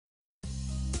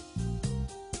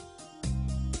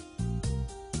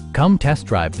Come test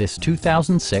drive this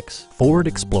 2006 Ford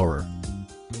Explorer.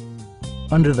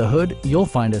 Under the hood, you'll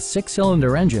find a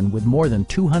 6-cylinder engine with more than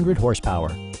 200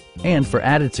 horsepower. And for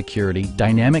added security,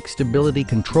 dynamic stability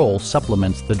control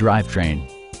supplements the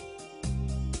drivetrain.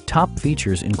 Top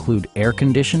features include air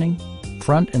conditioning,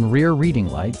 front and rear reading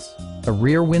lights, a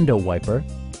rear window wiper,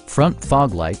 front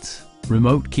fog lights,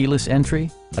 remote keyless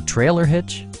entry, a trailer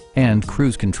hitch, and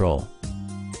cruise control.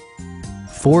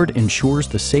 Ford ensures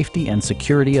the safety and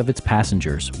security of its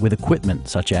passengers with equipment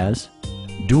such as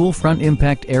dual front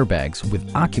impact airbags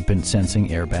with occupant sensing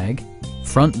airbag,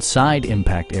 front and side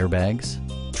impact airbags,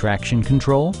 traction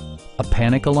control, a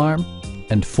panic alarm,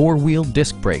 and 4-wheel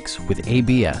disc brakes with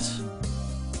ABS.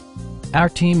 Our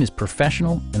team is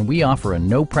professional and we offer a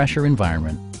no-pressure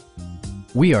environment.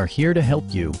 We are here to help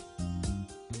you.